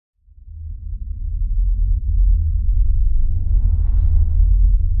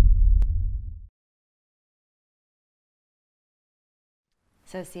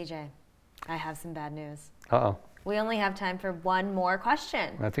So CJ, I have some bad news. Uh-oh. We only have time for one more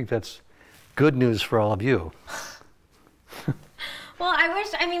question. I think that's good news for all of you. Well,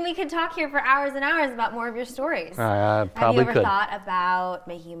 I mean, we could talk here for hours and hours about more of your stories. Probably could. Have you ever thought about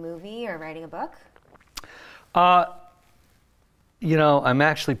making a movie or writing a book? You know, I'm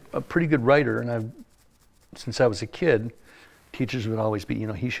actually a pretty good writer, and since I was a kid, teachers would always be, you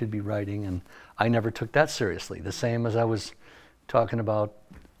know, he should be writing, and I never took that seriously. The same as I was talking about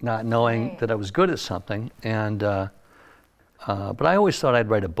not knowing that I was good at something, and but I always thought I'd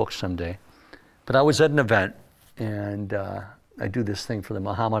write a book someday. But I was at an event, and I do this thing for the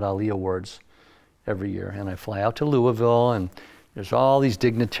Muhammad Ali Awards every year, and I fly out to Louisville, and there's all these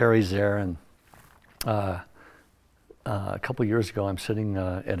dignitaries there, and a couple years ago, I'm sitting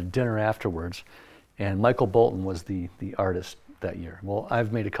at a dinner afterwards, and Michael Bolton was the artist that year. Well,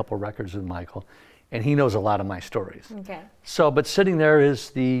 I've made a couple records with Michael, and he knows a lot of my stories. Okay. So, but sitting there is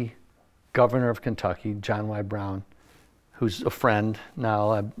the governor of Kentucky, John Y. Brown, who's a friend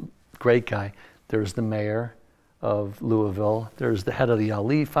now, a great guy. There's the mayor of Louisville. There's the head of the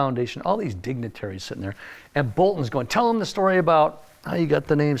Ali Foundation, all these dignitaries sitting there. And Bolton's going, tell them the story about how you got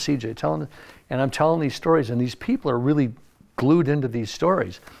the name CJ. Tell them. And I'm telling these stories, and these people are really glued into these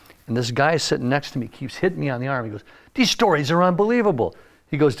stories. And this guy sitting next to me keeps hitting me on the arm. He goes, these stories are unbelievable.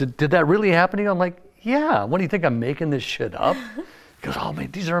 He goes, did that really happen to you? I'm like, yeah. What do you think, I'm making this shit up? He goes, oh man,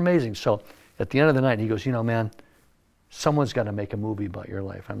 these are amazing. So at the end of the night, he goes, you know, man, someone's got to make a movie about your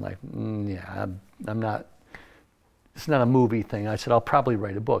life. I'm like, yeah, I'm not, it's not a movie thing. I said, I'll probably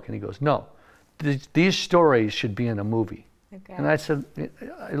write a book. And he goes, no, these stories should be in a movie. Okay. And I said,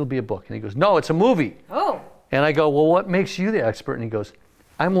 it'll be a book. And he goes, no, it's a movie. Oh. And I go, well, what makes you the expert? And he goes,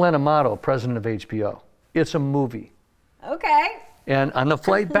 I'm Len Amato, president of HBO. It's a movie. Okay. And on the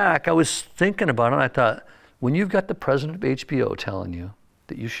flight back, I was thinking about it, and I thought, when you've got the president of HBO telling you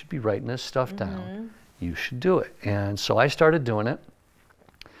that you should be writing this stuff down, you should do it. And so I started doing it.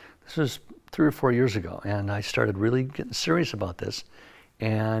 This was 3 or 4 years ago, and I started really getting serious about this.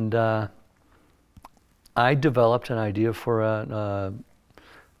 And I developed an idea for a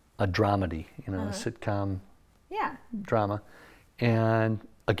dramedy, you know, a sitcom drama. And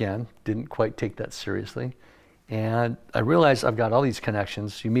again, didn't quite take that seriously. And I realized I've got all these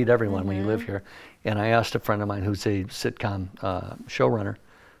connections. You meet everyone when you live here. And I asked a friend of mine who's a sitcom showrunner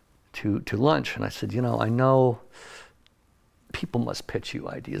to lunch. And I said, you know, I know people must pitch you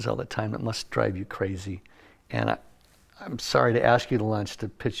ideas all the time. It must drive you crazy. And I'm sorry to ask you to lunch to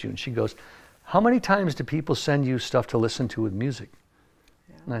pitch you. And she goes, how many times do people send you stuff to listen to with music?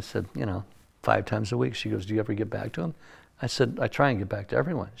 Yeah. And I said, you know, 5 times a week. She goes, do you ever get back to them? I said, I try and get back to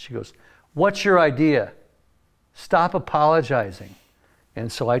everyone. She goes, what's your idea? Stop apologizing. And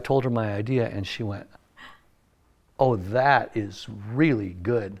so I told her my idea, and she went, oh, that is really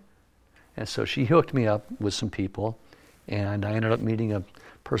good. And so she hooked me up with some people, and I ended up meeting a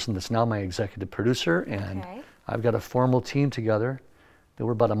person that's now my executive producer, and I've got a formal team together. That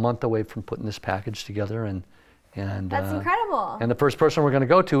we're about a month away from putting this package together, and that's incredible. And the first person we're going to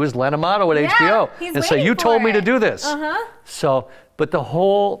go to is Len Amato at HBO, and say, you told me to do this. So, but the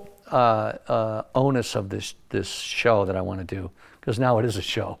whole onus of this show that I want to do, because now it is a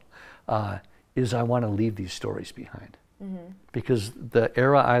show, is I want to leave these stories behind, because the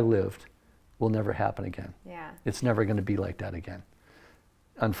era I lived will never happen again. Yeah, it's never going to be like that again,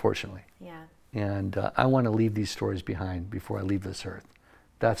 unfortunately. Yeah, and I want to leave these stories behind before I leave this earth.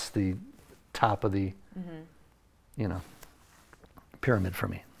 That's the top of the, you know, pyramid for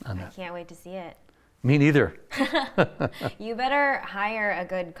me on that. I can't wait to see it. Me neither. You better hire a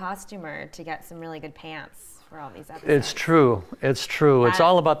good costumer to get some really good pants for all these episodes. It's true. It's true. It's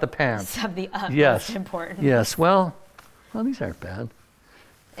all about the pants. Of the utmost importance. Yes. Well, these aren't bad.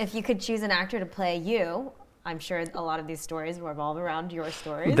 If you could choose an actor to play you, I'm sure a lot of these stories revolve around your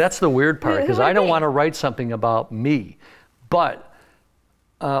stories. That's the weird part, because I don't want to write something about me. But,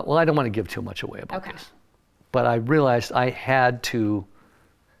 well, I don't want to give too much away about this. But I realized I had to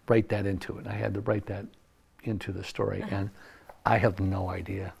write that into it. I had to write that into the story, and I have no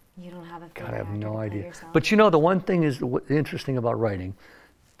idea. You don't have a God, I have no idea. But you know, the one thing is interesting about writing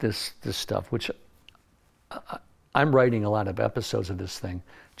this stuff, which I'm writing a lot of episodes of this thing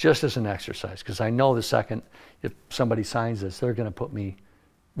just as an exercise, because I know the second if somebody signs this, they're going to put me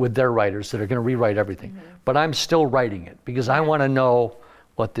with their writers that are going to rewrite everything. But I'm still writing it because I want to know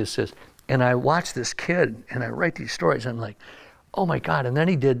what this is. And I watch this kid and I write these stories. I'm like, oh my God. And then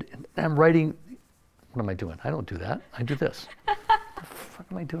he did, and I'm writing, what am I doing? I don't do that. I do this. What the fuck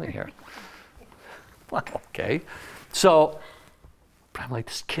am I doing here? Well, okay. So I'm like,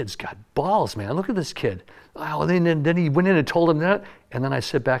 this kid's got balls, man. Look at this kid. Oh, then he went in and told him that. And then I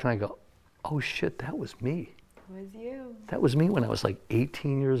sit back and I go, oh shit, that was me. It was you. That was me when I was like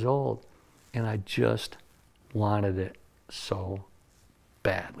 18 years old. And I just wanted it so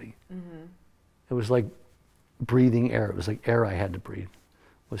badly. It was like breathing air. It was like air I had to breathe,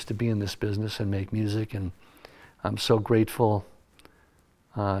 was to be in this business and make music. And I'm so grateful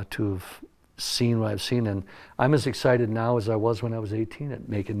to have seen what I've seen. And I'm as excited now as I was when I was 18 at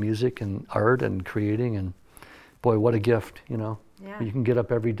making music and art and creating. And boy, what a gift, you know? Yeah. You can get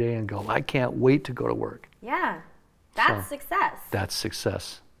up every day and go, I can't wait to go to work. Yeah, that's success. That's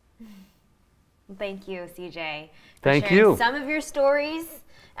success. Thank you, CJ. for Thank sharing you. some of your stories.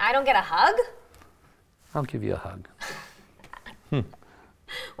 I don't get a hug? I'll give you a hug.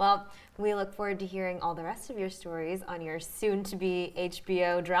 Well, we look forward to hearing all the rest of your stories on your soon-to-be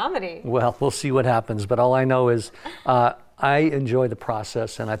HBO dramedy. Well, we'll see what happens, but all I know is I enjoy the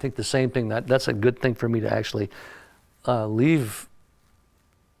process, and I think the same thing, that's a good thing for me to actually leave,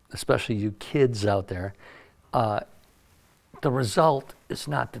 especially you kids out there. The result is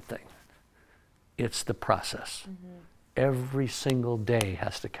not the thing. It's the process. Every single day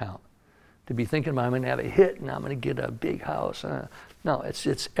has to count. To be thinking about, I'm going to have a hit and I'm going to get a big house. No,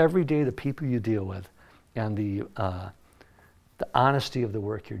 it's every day the people you deal with and the honesty of the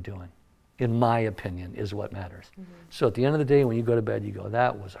work you're doing, in my opinion, is what matters. So at the end of the day, when you go to bed, you go,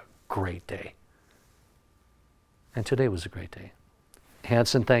 that was a great day. And today was a great day.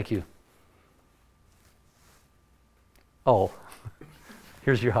 Hanson, thank you. Oh,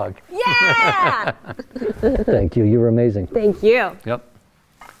 here's your hug. Yeah! Thank you. You were amazing. Thank you. Yep.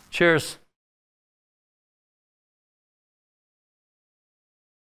 Cheers.